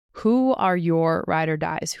Who are your ride or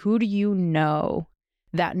dies? Who do you know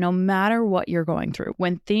that no matter what you're going through,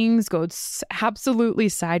 when things go absolutely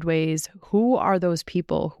sideways, who are those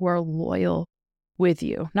people who are loyal with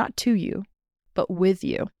you, not to you, but with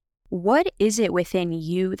you? What is it within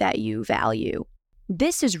you that you value?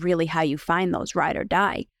 This is really how you find those ride or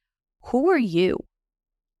die. Who are you?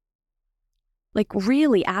 Like,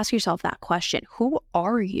 really ask yourself that question. Who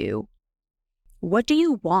are you? What do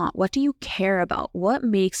you want? What do you care about? What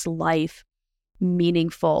makes life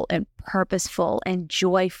meaningful and purposeful and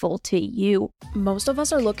joyful to you? Most of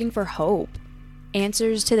us are looking for hope,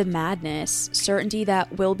 answers to the madness, certainty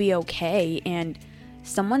that we'll be okay, and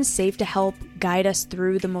someone safe to help guide us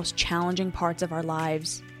through the most challenging parts of our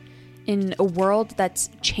lives. In a world that's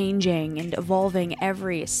changing and evolving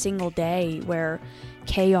every single day, where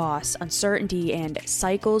chaos, uncertainty, and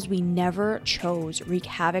cycles we never chose wreak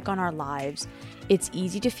havoc on our lives, it's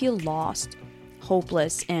easy to feel lost,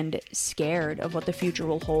 hopeless, and scared of what the future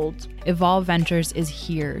will hold. Evolve Ventures is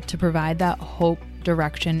here to provide that hope,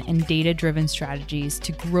 direction, and data-driven strategies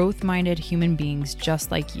to growth-minded human beings just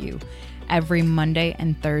like you every Monday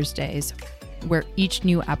and Thursdays, where each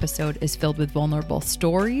new episode is filled with vulnerable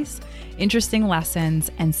stories, interesting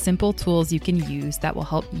lessons, and simple tools you can use that will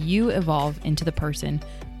help you evolve into the person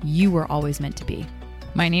you were always meant to be.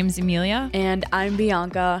 My name's Amelia. And I'm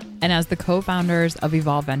Bianca. And as the co-founders of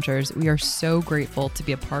Evolve Ventures, we are so grateful to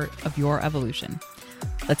be a part of your evolution.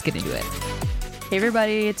 Let's get into it. Hey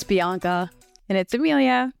everybody, it's Bianca. And it's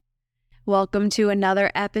Amelia. Welcome to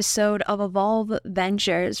another episode of Evolve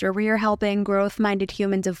Ventures, where we are helping growth-minded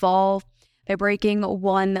humans evolve by breaking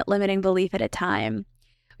one limiting belief at a time.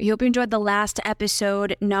 We hope you enjoyed the last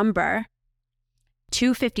episode, number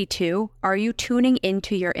 252. Are you tuning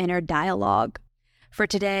into your inner dialogue? For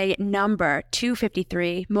today, number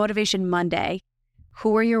 253, Motivation Monday.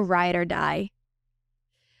 Who are your ride or die?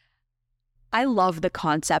 I love the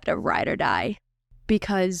concept of ride or die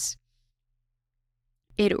because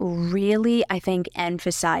it really, I think,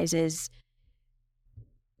 emphasizes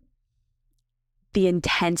the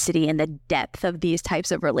intensity and the depth of these types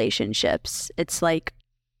of relationships. It's like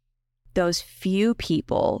those few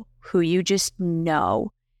people who you just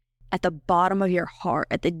know at the bottom of your heart,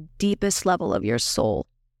 at the deepest level of your soul,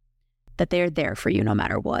 that they're there for you no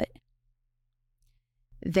matter what.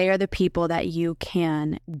 They are the people that you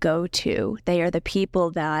can go to. They are the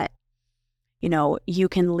people that, you know, you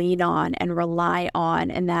can lean on and rely on,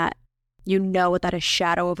 and that you know without a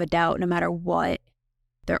shadow of a doubt, no matter what,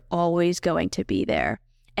 they're always going to be there.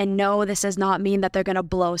 And no, this does not mean that they're going to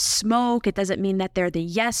blow smoke. It doesn't mean that they're the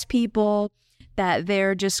yes people, that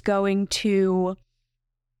they're just going to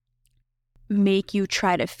make you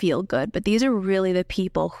try to feel good. But these are really the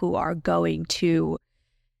people who are going to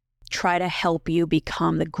try to help you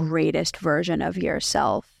become the greatest version of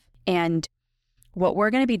yourself. And what we're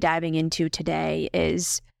going to be diving into today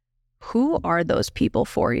is, who are those people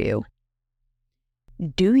for you?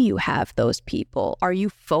 Do you have those people? Are you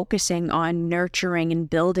focusing on nurturing and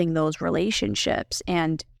building those relationships?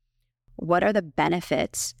 And what are the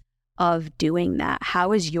benefits of doing that?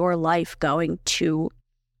 How is your life going to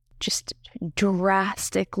just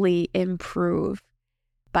drastically improve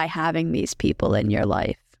by having these people in your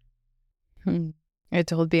life? I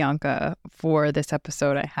told Bianca for this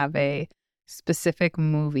episode I have a specific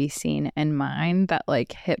movie scene in mind that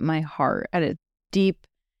like hit my heart at a deep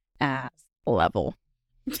ass level.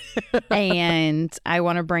 And I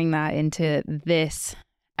want to bring that into this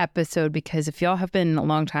episode because if y'all have been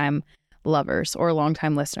longtime lovers or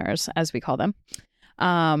longtime listeners, as we call them,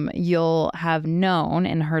 you'll have known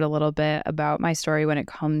and heard a little bit about my story when it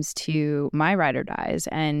comes to my ride or dies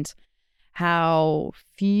and how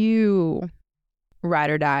few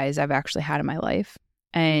ride or dies I've actually had in my life.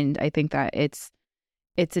 And I think that it's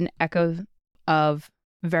an echo of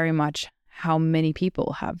very much how many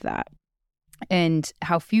people have that and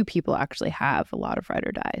how few people actually have a lot of ride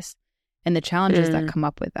or dies and the challenges that come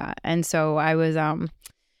up with that. And so I was,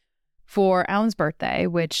 for Alan's birthday,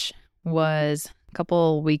 which was a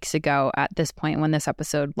couple weeks ago at this point when this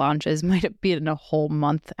episode launches, might have been a whole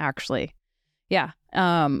month actually. Yeah.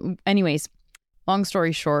 Anyways, long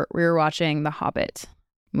story short, we were watching the Hobbit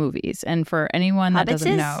movies. And for anyone that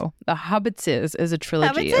doesn't know, the Hobbitses is a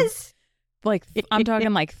trilogy of, like, I'm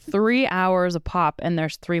talking like 3 hours a pop, and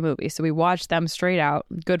there's 3 movies. So we watched them straight out.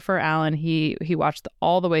 Good for Alan. He watched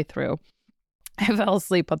all the way through. I fell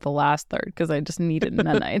asleep at the last third because I just needed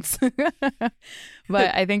nights.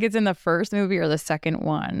 But I think it's in the first movie or the second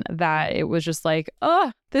one that it was just like,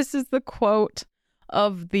 oh, this is the quote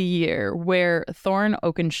of the year, where Thorin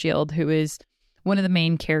Oakenshield, who is one of the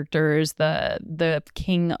main characters, the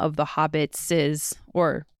king of the hobbits,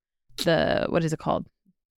 or what is it called?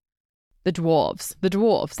 The dwarves.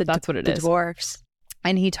 That's what it is. The dwarves.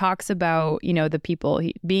 And he talks about, the people,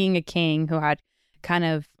 being a king who had kind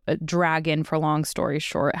of a dragon, for long story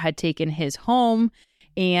short, had taken his home,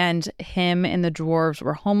 and him and the dwarves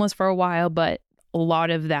were homeless for a while, but a lot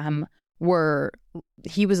of them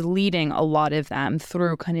he was leading a lot of them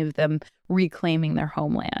through kind of them reclaiming their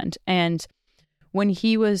homeland. And when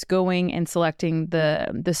he was going and selecting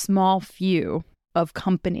the small few of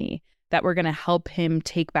company that were going to help him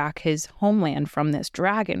take back his homeland from this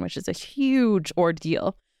dragon, which is a huge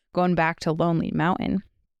ordeal, going back to Lonely Mountain.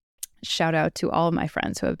 Shout out to all of my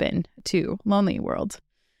friends who have been to Lonely World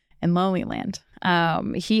and Lonely Land.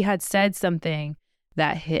 He had said something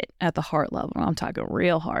that hit at the heart level. I'm talking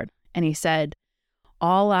real hard. And he said,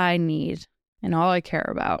 all I need and all I care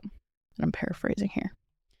about, and I'm paraphrasing here,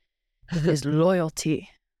 is loyalty,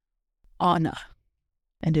 honor,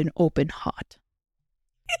 and an open heart.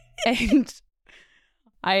 And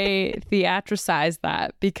I theatricized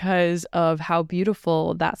that because of how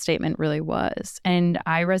beautiful that statement really was. And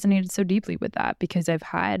I resonated so deeply with that because I've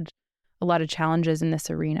had a lot of challenges in this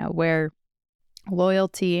arena where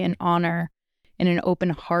loyalty and honor and an open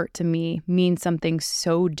heart to me means something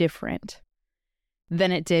so different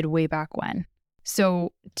than it did way back when.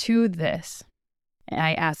 So to this,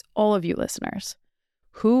 I ask all of you listeners,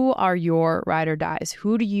 who are your ride or dies?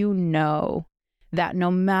 Who do you know that no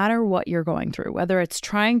matter what you're going through, whether it's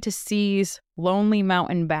trying to seize Lonely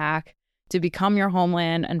Mountain back to become your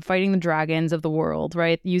homeland and fighting the dragons of the world,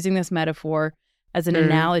 right? Using this metaphor as an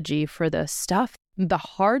analogy for the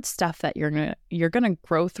hard stuff that you're gonna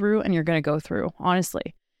grow through and you're gonna go through,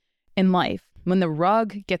 honestly, in life. When the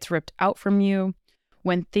rug gets ripped out from you,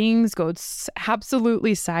 when things go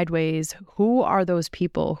absolutely sideways, who are those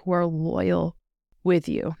people who are loyal with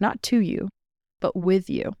you? Not to you, but with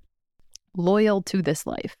you. Loyal to this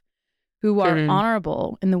life, who are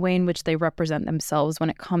honorable in the way in which they represent themselves when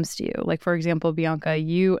it comes to you. Like, for example, Bianca,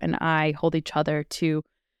 you and I hold each other to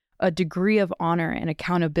a degree of honor and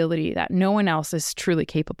accountability that no one else is truly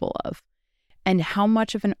capable of. And how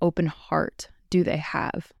much of an open heart do they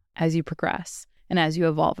have as you progress and as you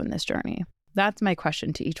evolve in this journey? That's my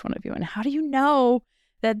question to each one of you. And how do you know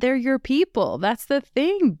that they're your people? That's the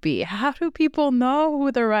thing, B. How do people know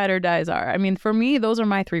who their ride or dies are? I mean, for me, those are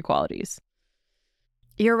my 3 qualities.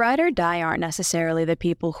 Your ride or die aren't necessarily the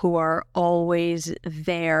people who are always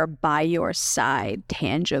there by your side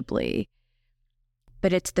tangibly,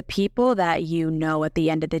 but it's the people that you know at the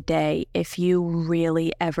end of the day, if you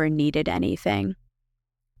really ever needed anything,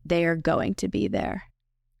 they are going to be there.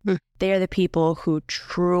 They are the people who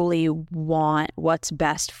truly want what's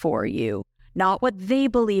best for you. Not what they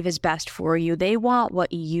believe is best for you. They want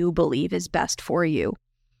what you believe is best for you.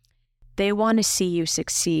 They want to see you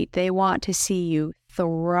succeed. They want to see you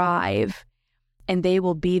thrive. And they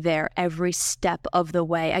will be there every step of the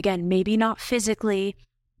way. Again, maybe not physically,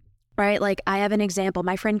 right? Like, I have an example.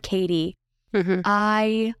 My friend Katie,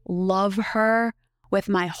 I love her with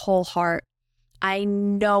my whole heart. I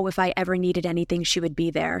know if I ever needed anything, she would be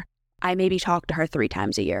there. I maybe talk to her 3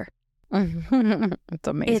 times a year. It's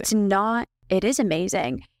amazing. It is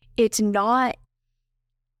amazing. It's not,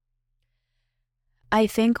 I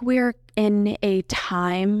think we're in a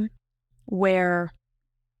time where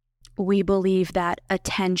we believe that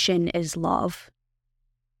attention is love.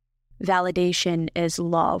 Validation is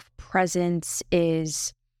love. Presence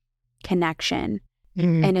is connection.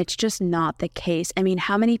 And it's just not the case. I mean,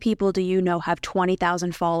 how many people do you know have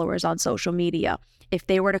 20,000 followers on social media? If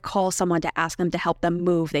they were to call someone to ask them to help them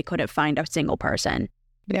move, they couldn't find a single person.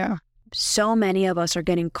 Yeah. So many of us are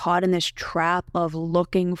getting caught in this trap of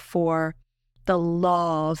looking for the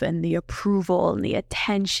love and the approval and the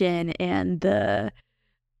attention and the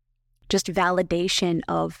just validation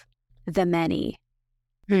of the many.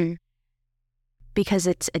 Because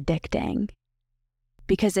it's addicting.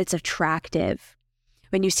 Because it's attractive.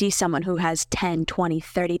 When you see someone who has 10, 20,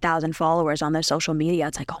 30,000 followers on their social media,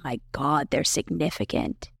 it's like, oh my God, they're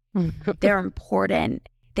significant. They're important.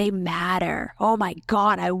 They matter. Oh my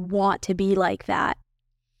God, I want to be like that.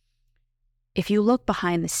 If you look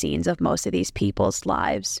behind the scenes of most of these people's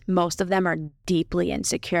lives, most of them are deeply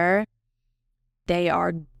insecure. They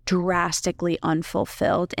are drastically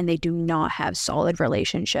unfulfilled and they do not have solid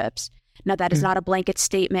relationships. Now, that is not a blanket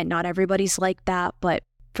statement. Not everybody's like that, but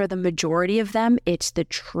for the majority of them, it's the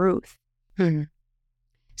truth.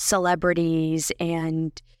 Celebrities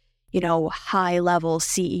and, high-level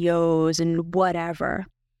CEOs and whatever.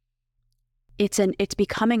 It's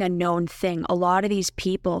becoming a known thing. A lot of these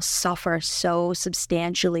people suffer so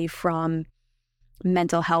substantially from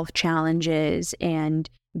mental health challenges and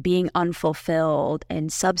being unfulfilled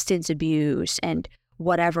and substance abuse and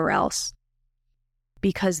whatever else,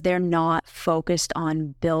 because they're not focused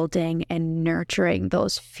on building and nurturing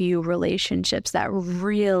those few relationships that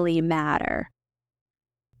really matter.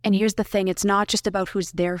 And here's the thing, it's not just about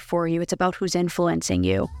who's there for you, it's about who's influencing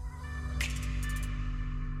you.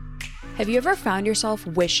 Have you ever found yourself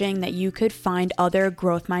wishing that you could find other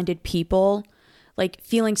growth-minded people, like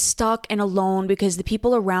feeling stuck and alone because the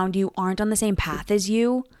people around you aren't on the same path as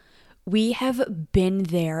you? We have been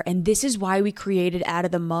there, and this is why we created Out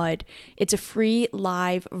of the Mud. It's a free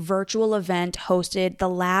live virtual event hosted the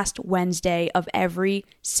last Wednesday of every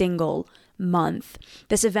single month.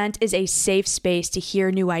 This event is a safe space to hear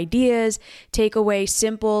new ideas, take away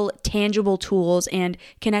simple, tangible tools, and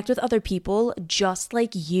connect with other people just like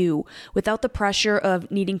you without the pressure of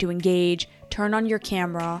needing to engage, turn on your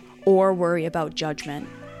camera, or worry about judgment.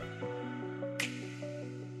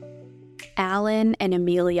 Alan and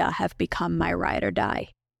Amelia have become my ride or die.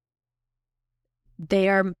 They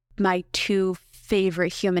are my two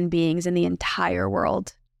favorite human beings in the entire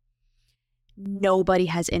world. Nobody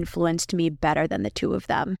has influenced me better than the two of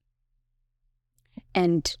them.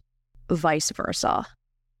 And vice versa.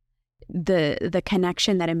 The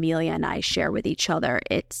connection that Amelia and I share with each other,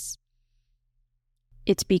 it's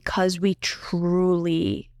because we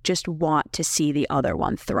truly just want to see the other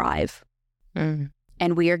one thrive. Mm.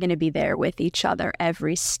 And we are going to be there with each other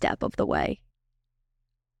every step of the way.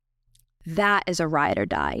 That is a ride or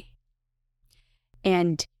die.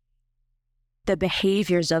 And the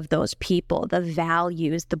behaviors of those people, the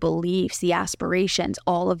values, the beliefs, the aspirations,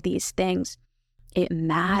 all of these things, it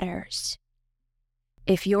matters.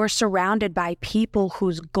 If you're surrounded by people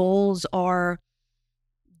whose goals are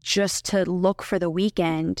just to look for the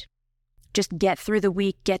weekend, just get through the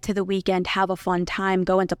week, get to the weekend, have a fun time,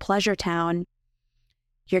 go into Pleasure Town,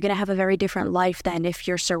 you're going to have a very different life than if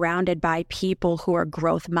you're surrounded by people who are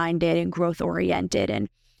growth-minded and growth-oriented and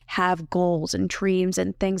have goals and dreams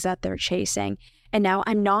and things that they're chasing. And now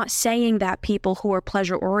I'm not saying that people who are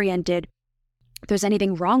pleasure-oriented, there's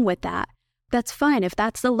anything wrong with that. That's fine. If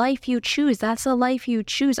that's the life you choose, that's the life you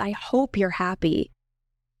choose. I hope you're happy.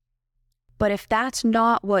 But if that's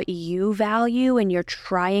not what you value and you're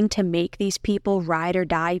trying to make these people ride or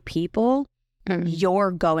die people,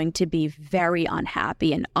 you're going to be very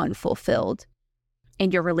unhappy and unfulfilled.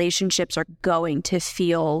 And your relationships are going to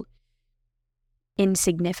feel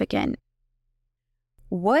insignificant.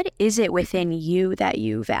 What is it within you that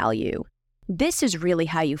you value? This is really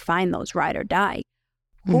how you find those ride or die.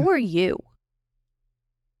 Who are you?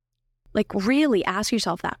 Like, really ask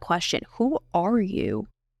yourself that question. Who are you?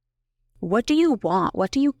 What do you want?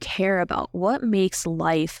 What do you care about? What makes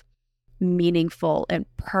life meaningful and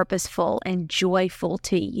purposeful and joyful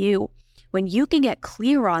to you? When you can get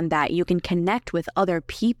clear on that, you can connect with other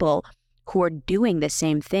people who are doing the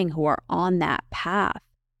same thing, who are on that path.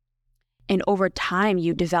 And over time,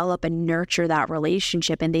 you develop and nurture that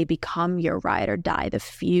relationship and they become your ride or die, the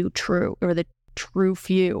few true, or the true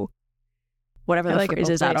few. Whatever the phrase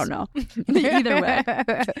is, I don't know. Either way.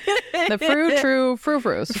 The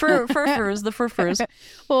frou-frous. The frou-frous.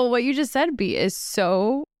 Well, what you just said, B, is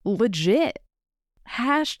so legit.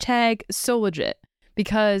 Hashtag so legit.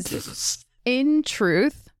 Because in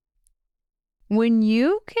truth, when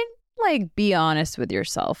you can be honest with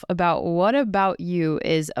yourself about what about you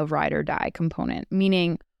is a ride or die component,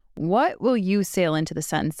 meaning what will you sail into the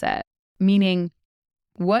sunset? Meaning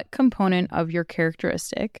what component of your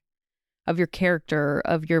characteristic, of your character,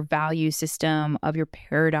 of your value system, of your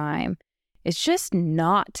paradigm is just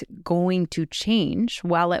not going to change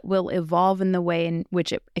while it will evolve in the way in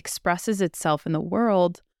which it expresses itself in the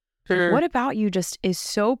world. Sure. What about you just is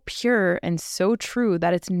so pure and so true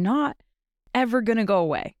that it's not ever going to go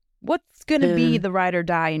away? What's going to be the ride or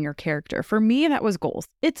die in your character? For me, that was goals.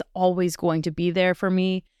 It's always going to be there for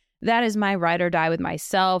me. That is my ride or die with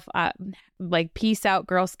myself. Peace out,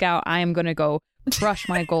 Girl Scout. I am going to go crush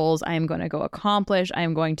my goals. I am going to go accomplish. I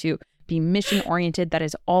am going to be mission oriented. That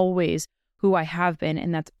is always who I have been,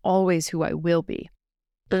 and that's always who I will be.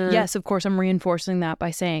 Yes, of course, I'm reinforcing that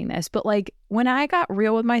by saying this, but when I got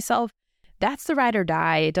real with myself, that's the ride or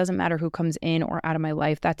die. It doesn't matter who comes in or out of my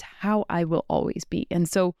life. That's how I will always be. And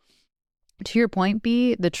so to your point,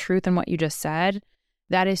 B, the truth in what you just said,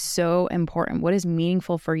 that is so important. What is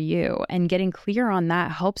meaningful for you? And getting clear on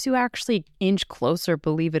that helps you actually inch closer,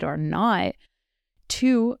 believe it or not,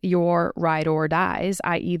 to your ride or dies,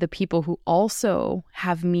 i.e. the people who also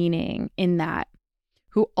have meaning in that,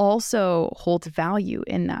 who also hold value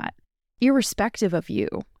in that, irrespective of you.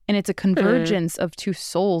 And it's a convergence of two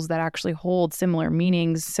souls that actually hold similar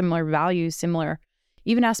meanings, similar values, similar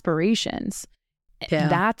even aspirations. Yeah.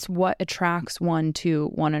 That's what attracts one to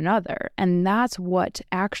one another. And that's what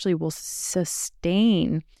actually will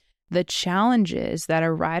sustain the challenges that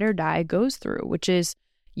a ride or die goes through, which is,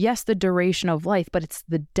 yes, the duration of life, but it's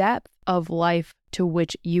the depth of life to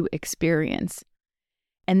which you experience.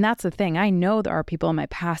 And that's the thing. I know there are people in my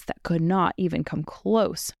past that could not even come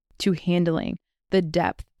close to handling the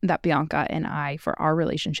depth that Bianca and I, for our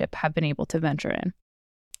relationship, have been able to venture in.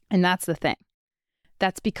 And that's the thing.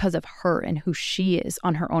 That's because of her and who she is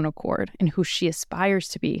on her own accord and who she aspires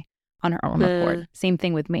to be on her own accord. Same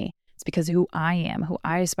thing with me. It's because of who I am, who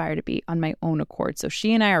I aspire to be on my own accord. So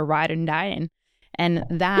she and I are ride and dying. And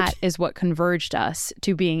that is what converged us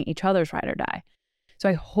to being each other's ride or die. So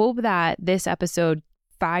I hope that this episode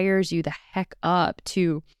fires you the heck up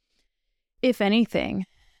to, if anything,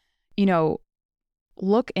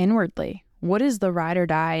 look inwardly. What is the ride or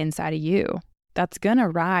die inside of you that's going to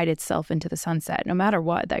ride itself into the sunset, no matter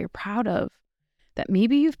what, that you're proud of, that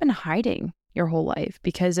maybe you've been hiding your whole life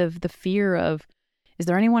because of the fear of, is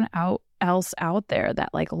there anyone else out there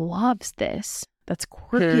that loves this, that's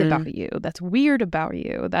quirky about you, that's weird about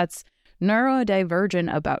you, that's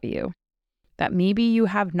neurodivergent about you, that maybe you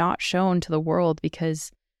have not shown to the world because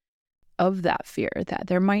of that fear that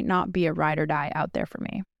there might not be a ride or die out there for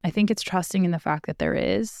me. I think it's trusting in the fact that there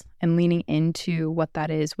is and leaning into what that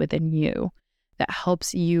is within you that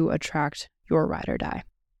helps you attract your ride or die.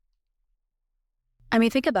 I mean,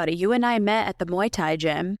 think about it. You and I met at the Muay Thai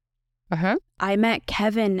gym. I met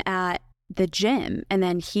Kevin at the gym, and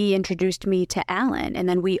then he introduced me to Alan, and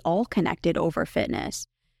then we all connected over fitness.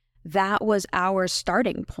 That was our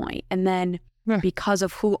starting point. And then because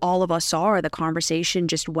of who all of us are, the conversation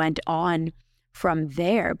just went on from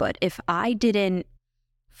there. But if I didn't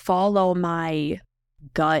follow my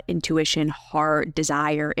gut, intuition, heart,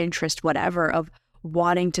 desire, interest, whatever, of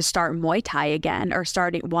wanting to start Muay Thai again or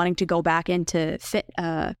wanting to go back into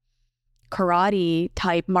karate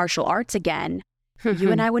type martial arts again,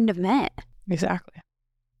 you and I wouldn't have met. Exactly.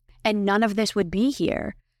 And none of this would be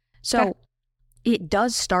here. So it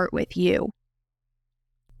does start with you.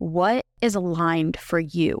 What is aligned for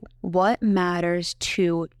you? What matters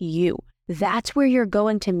to you? That's where you're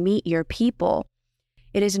going to meet your people.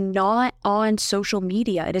 It is not on social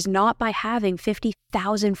media. It is not by having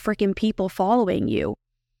 50,000 freaking people following you.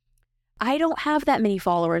 I don't have that many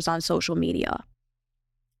followers on social media.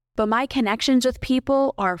 But my connections with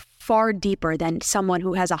people are far deeper than someone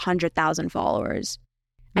who has 100,000 followers.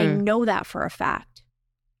 I know that for a fact.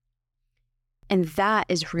 And that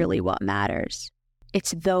is really what matters.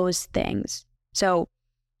 It's those things. So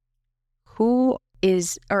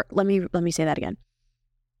let me say that again.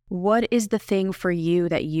 What is the thing for you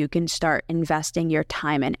that you can start investing your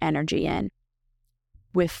time and energy in?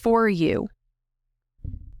 For you,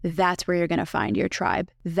 that's where you're going to find your tribe.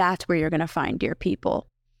 That's where you're going to find your people.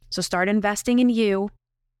 So start investing in you,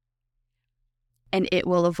 and it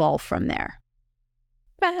will evolve from there.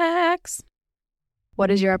 Facts.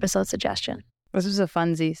 What is your episode suggestion? This was a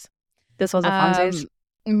funsies. This was a funsies?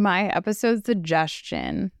 My episode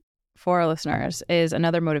suggestion for our listeners is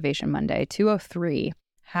another Motivation Monday, 203,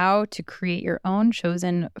 how to create your own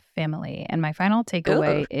chosen family. And my final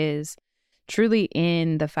takeaway is truly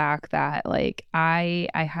in the fact that I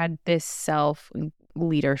had this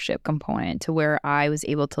self-leadership component to where I was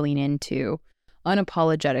able to lean into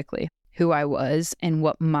unapologetically who I was and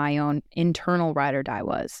what my own internal ride or die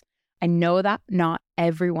was. I know that not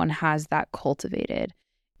everyone has that cultivated.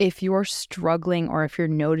 If you're struggling or if you're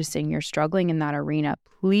noticing you're struggling in that arena,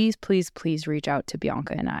 please, please, please reach out to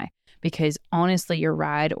Bianca and I, because honestly, your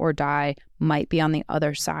ride or die might be on the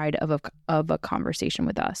other side of a conversation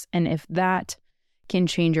with us. And if that can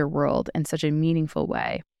change your world in such a meaningful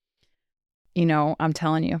way, I'm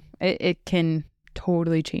telling you, it can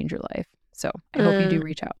totally change your life. So I hope you do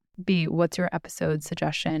reach out. B, what's your episode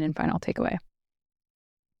suggestion and final takeaway?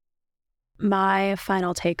 My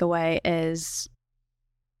final takeaway is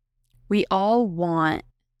we all want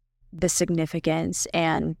the significance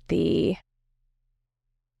and the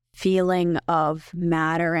feeling of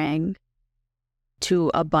mattering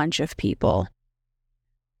to a bunch of people.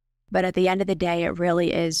 But at the end of the day, it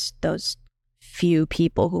really is those few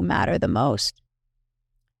people who matter the most.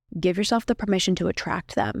 Give yourself the permission to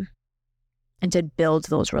attract them and to build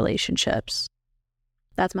those relationships.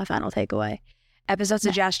 That's my final takeaway. Episode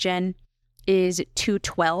suggestion is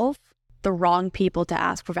 212, the wrong people to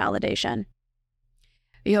ask for validation.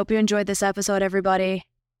 We hope you enjoyed this episode, everybody.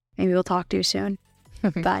 Maybe we'll talk to you soon.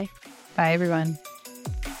 Bye. Bye, everyone.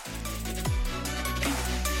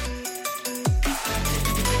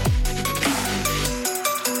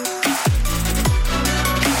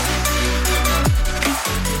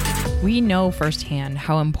 We know firsthand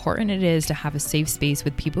how important it is to have a safe space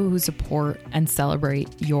with people who support and celebrate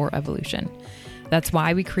your evolution. That's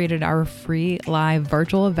why we created our free live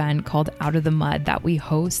virtual event called Out of the Mud that we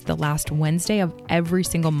host the last Wednesday of every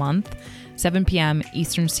single month, 7 p.m.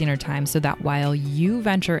 Eastern Standard Time, so that while you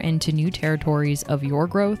venture into new territories of your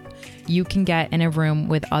growth, you can get in a room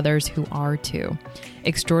with others who are too.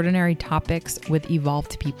 Extraordinary topics with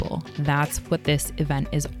evolved people. That's what this event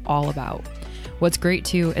is all about. What's great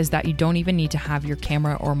too is that you don't even need to have your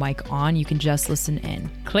camera or mic on, you can just listen in.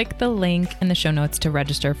 Click the link in the show notes to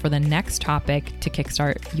register for the next topic to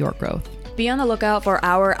kickstart your growth. Be on the lookout for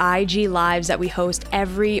our IG lives that we host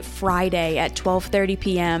every Friday at 12:30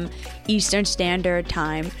 p.m. Eastern Standard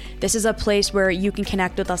Time. This is a place where you can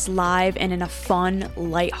connect with us live and in a fun,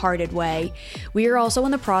 lighthearted way. We are also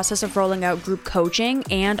in the process of rolling out group coaching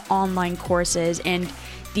and online courses, and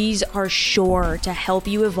these are sure to help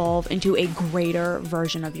you evolve into a greater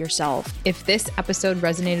version of yourself. If this episode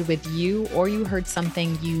resonated with you or you heard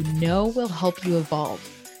something you know will help you evolve,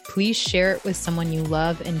 please share it with someone you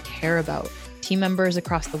love and care about, team members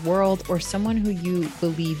across the world, or someone who you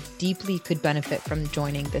believe deeply could benefit from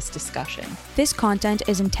joining this discussion. This content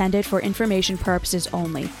is intended for information purposes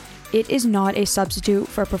only. It is not a substitute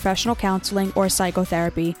for professional counseling or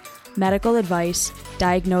psychotherapy, medical advice,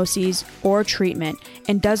 diagnoses, or treatment,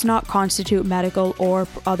 and does not constitute medical or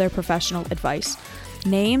other professional advice.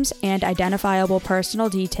 Names and identifiable personal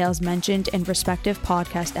details mentioned in respective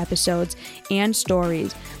podcast episodes and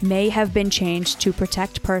stories may have been changed to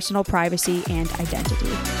protect personal privacy and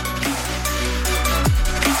identity.